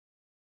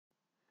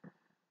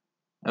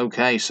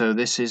Okay, so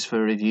this is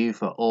for review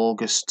for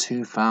August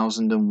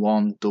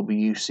 2001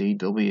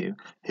 WCW.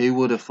 Who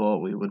would have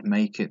thought we would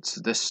make it to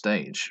this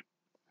stage?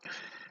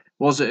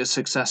 Was it a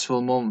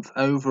successful month?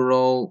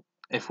 Overall,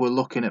 if we're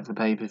looking at the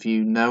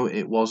pay-per-view, no,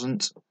 it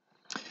wasn't.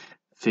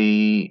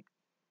 The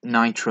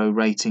Nitro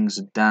ratings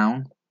are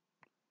down,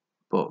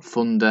 but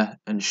Thunder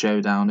and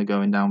Showdown are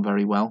going down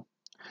very well.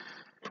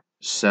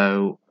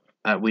 So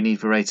we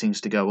need the ratings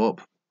to go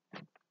up.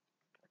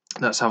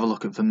 Let's have a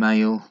look at the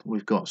male.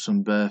 We've got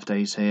some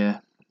birthdays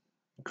here.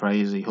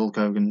 Crazy. Hulk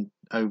Hogan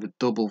over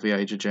double the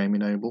age of Jamie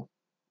Noble.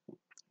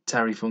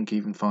 Terry Funk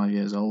even 5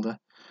 years older.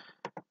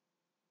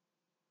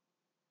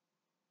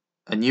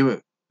 A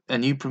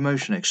new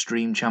promotion,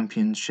 Extreme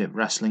Championship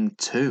Wrestling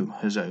 2,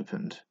 has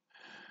opened.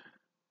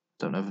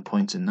 Don't know the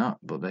point in that,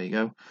 but there you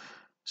go.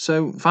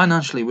 So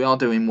financially, we are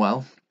doing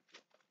well.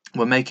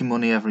 We're making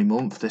money every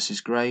month. This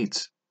is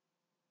great.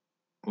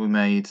 We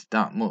made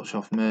that much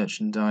off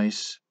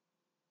merchandise.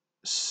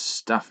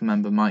 Staff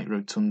member Mike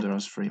Rotunda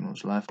has 3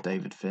 months left.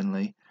 David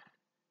Finlay.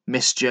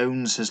 Miss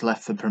Jones has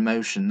left the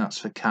promotion. That's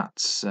for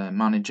Cat's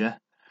manager.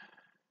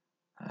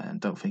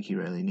 Don't think he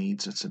really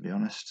needs her, to be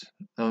honest.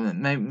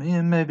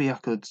 Maybe I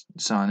could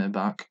sign her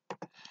back.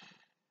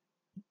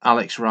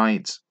 Alex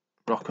Wright,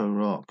 Rocco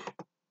Rock,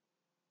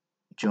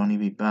 Johnny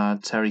B.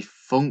 Bad, Terry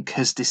Funk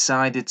has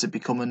decided to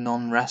become a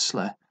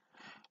non-wrestler.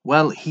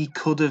 Well, he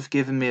could have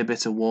given me a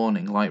bit of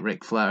warning, like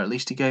Ric Flair. At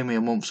least he gave me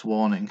a month's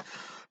warning.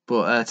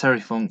 But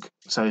Terry Funk,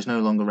 so he's no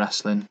longer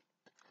wrestling.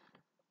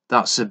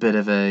 That's a bit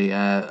of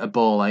a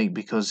ball ache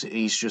because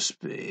he's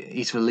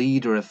the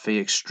leader of the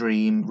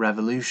Extreme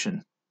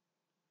Revolution.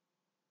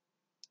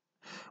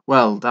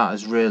 Well, that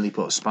has really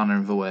put a spanner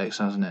in the works,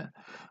 hasn't it?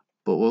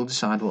 But we'll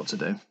decide what to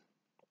do.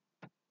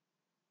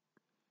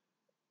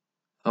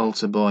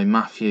 Altar Boy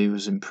Matthew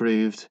has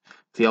improved.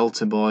 The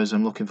Altar Boys,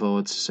 I'm looking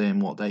forward to seeing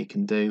what they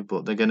can do,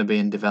 but they're going to be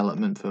in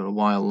development for a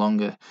while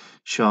longer.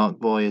 Shark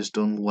Boy has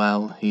done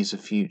well. He's a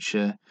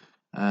future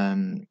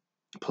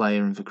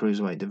player in the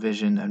Cruiserweight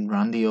division. And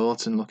Randy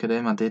Orton, look at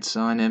him. I did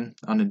sign him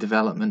on a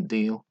development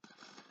deal.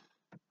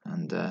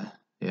 And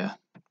yeah,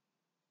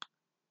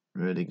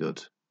 really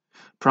good.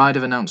 Pride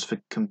have announced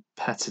for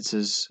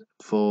competitors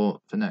for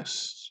the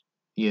next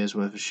year's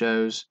worth of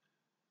shows.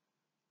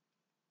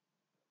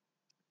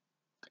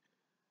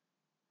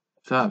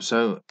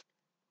 So,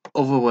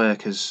 other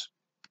workers.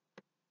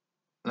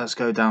 Let's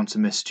go down to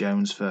Miss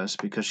Jones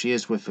first because she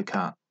is with the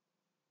Cat.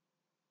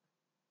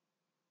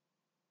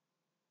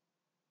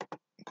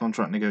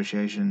 Contract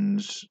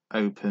negotiations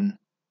open.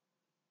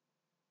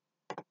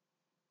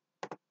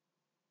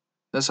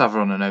 Let's have her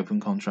on an open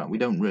contract. We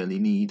don't really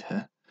need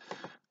her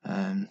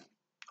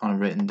on a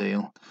written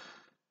deal.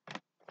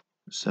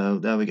 So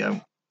there we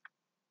go.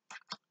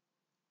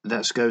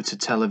 Let's go to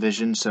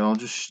television. So I'll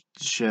just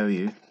show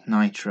you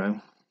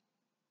Nitro.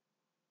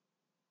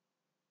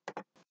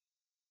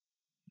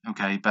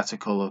 Okay, better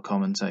colour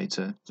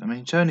commentator. I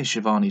mean, Tony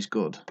Schiavone's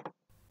good.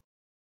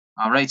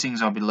 Our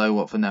ratings are below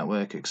what the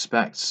network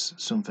expects.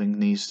 Something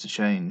needs to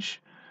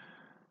change.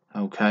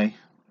 Okay.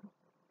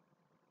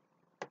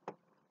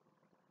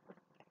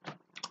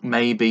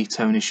 Maybe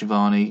Tony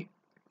Schiavone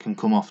can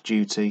come off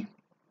duty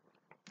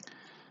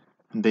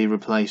and be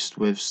replaced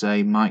with,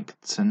 say, Mike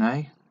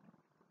Tenay.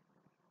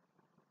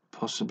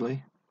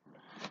 Possibly.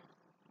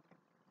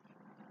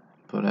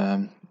 But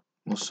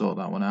we'll sort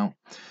that one out.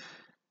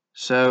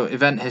 So,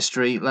 event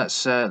history.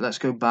 Let's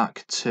go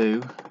back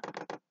to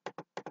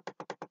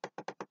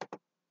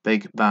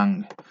Big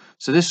Bang.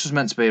 So this was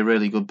meant to be a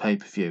really good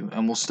pay-per-view,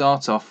 and we'll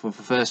start off with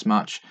the first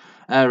match.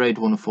 Air Raid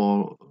won a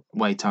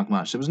 4-way tag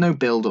match. There was no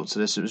build-up to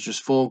this. It was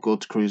just 4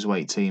 good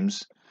cruiserweight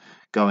teams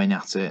going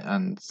at it,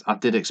 and I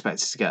did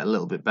expect it to get a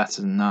little bit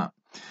better than that.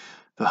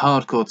 The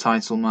hardcore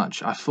title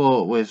match, I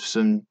thought with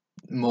some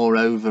more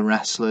over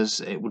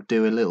wrestlers it would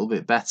do a little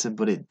bit better,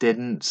 but it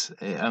didn't.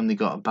 It only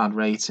got a bad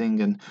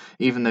rating, and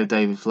even though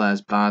David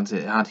Flair's bad,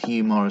 it had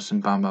Hugh Morris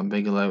and Bam Bam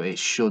Bigelow. It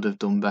should have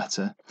done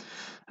better,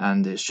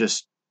 and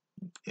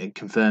it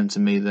confirmed to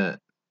me that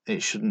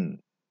the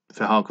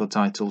hardcore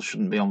title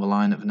shouldn't be on the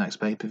line at the next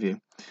pay-per-view.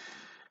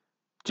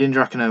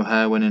 Jindrak and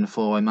O'Hare winning a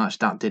 4-way match,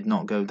 that did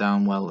not go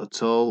down well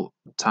at all.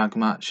 Tag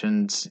match,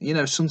 and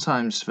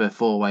sometimes the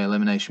 4-way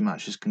elimination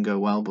matches can go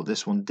well, but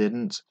this one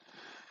didn't.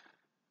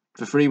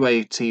 The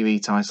 3-way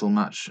TV title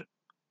match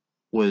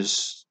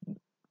was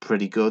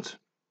pretty good,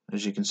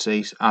 as you can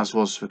see, as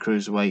was the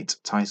Cruiserweight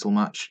title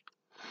match.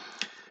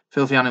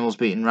 Filthy Animals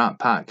beating Rat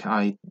Pack,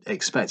 I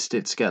expected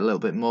it to get a little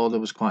bit more. There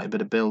was quite a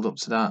bit of build up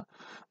to that.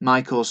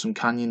 Mike Awesome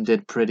Canyon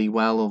did pretty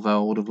well,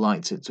 although I would have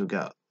liked it to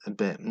get a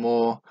bit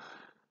more.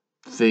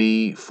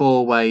 The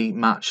 4-way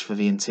match for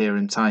the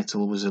Interim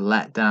title was a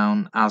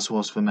letdown, as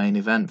was the main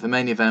event. The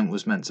main event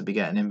was meant to be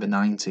getting in the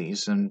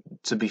 90s, and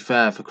to be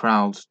fair, the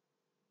crowd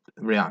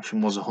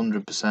reaction was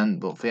 100%,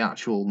 but the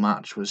actual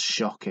match was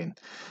shocking,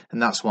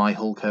 and that's why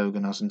Hulk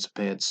Hogan hasn't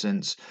appeared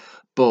since.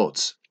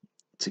 But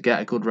to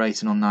get a good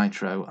rating on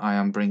Nitro, I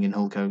am bringing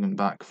Hulk Hogan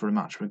back for a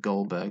match with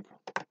Goldberg.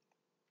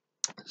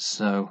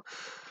 So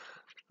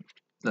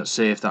let's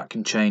see if that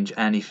can change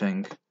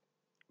anything.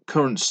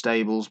 current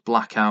stables: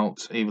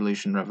 Blackout,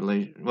 Evolution,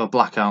 Revolution. Well,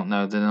 Blackout,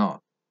 no, they're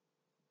not.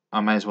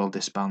 I may as well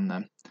disband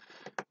them.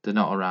 They're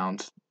not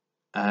around.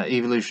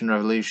 Evolution,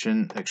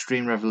 Revolution,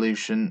 Extreme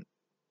Revolution,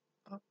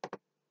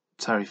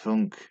 Terry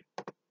Funk.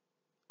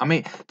 I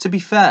mean, to be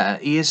fair,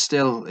 he is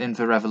still in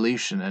for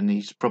Revolution, and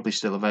he's probably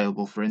still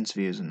available for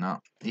interviews and that.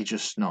 He's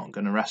just not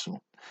going to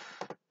wrestle.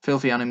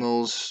 Filthy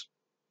Animals,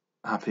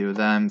 happy with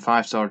them.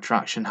 5-Star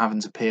Attraction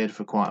haven't appeared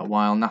for quite a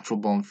while. Natural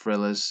Born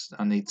Thrillers,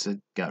 I need to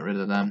get rid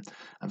of them.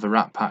 And the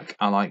Rat Pack,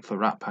 I like for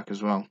Rat Pack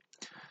as well.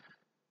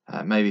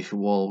 Maybe for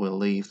Wall we'll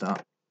leave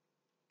that.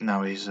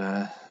 Now he's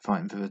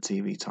fighting for the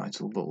TV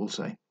title, but we'll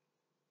see.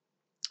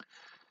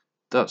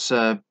 That's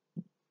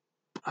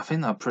I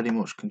think that pretty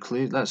much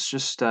concludes. Let's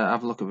just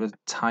have a look at the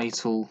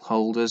title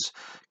holders.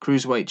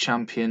 Cruiserweight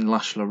Champion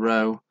Lash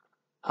LeRoux,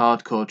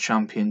 Hardcore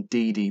Champion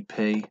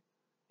DDP,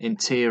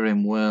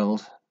 Interim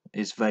World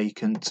is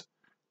Vacant,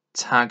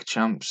 Tag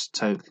Champs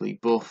Totally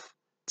Buff,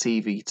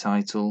 TV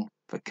title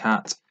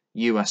Vacant,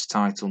 US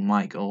title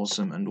Mike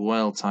Awesome, and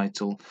World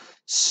title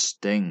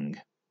Sting.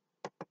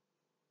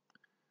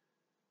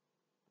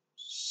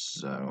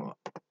 So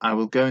I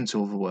will go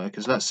into other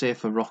workers. Let's see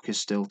if The Rock is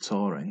still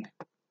touring.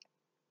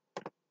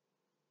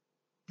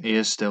 He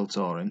is still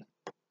touring.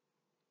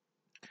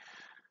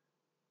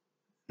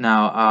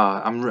 Now,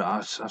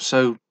 I'm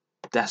so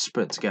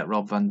desperate to get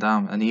Rob Van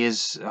Dam, and he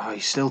is.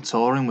 He's still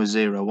touring with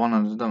 0-1,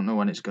 and I don't know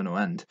when it's going to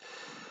end.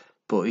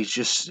 But he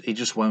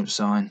just won't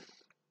sign.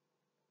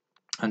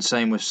 And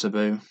same with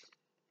Sabu.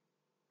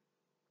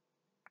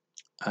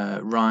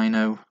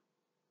 Rhino.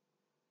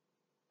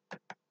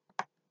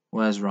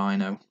 Where's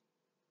Rhino?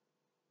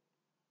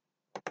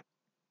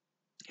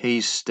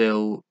 He's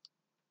still.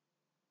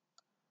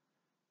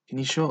 Can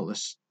you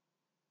shortlist?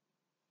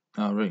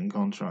 Oh, written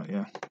contract,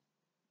 yeah.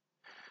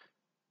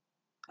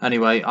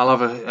 Anyway, I'll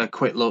have a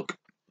quick look,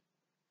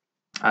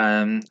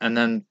 and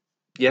then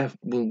yeah,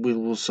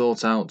 we'll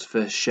sort out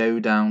the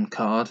showdown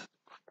card.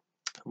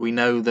 We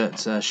know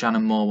that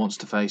Shannon Moore wants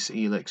to face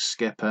Elix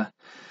Skipper,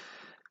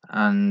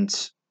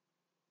 and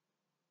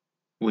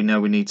we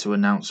know we need to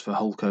announce the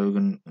Hulk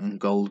Hogan and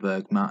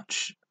Goldberg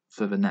match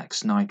for the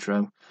next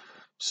Nitro.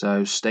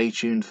 So stay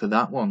tuned for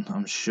that one.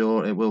 I'm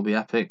sure it will be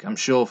epic. I'm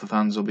sure the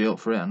fans will be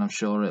up for it, and I'm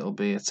sure it'll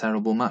be a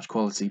terrible match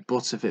quality.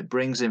 But if it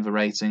brings in the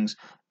ratings,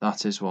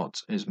 that is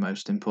what is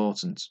most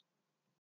important.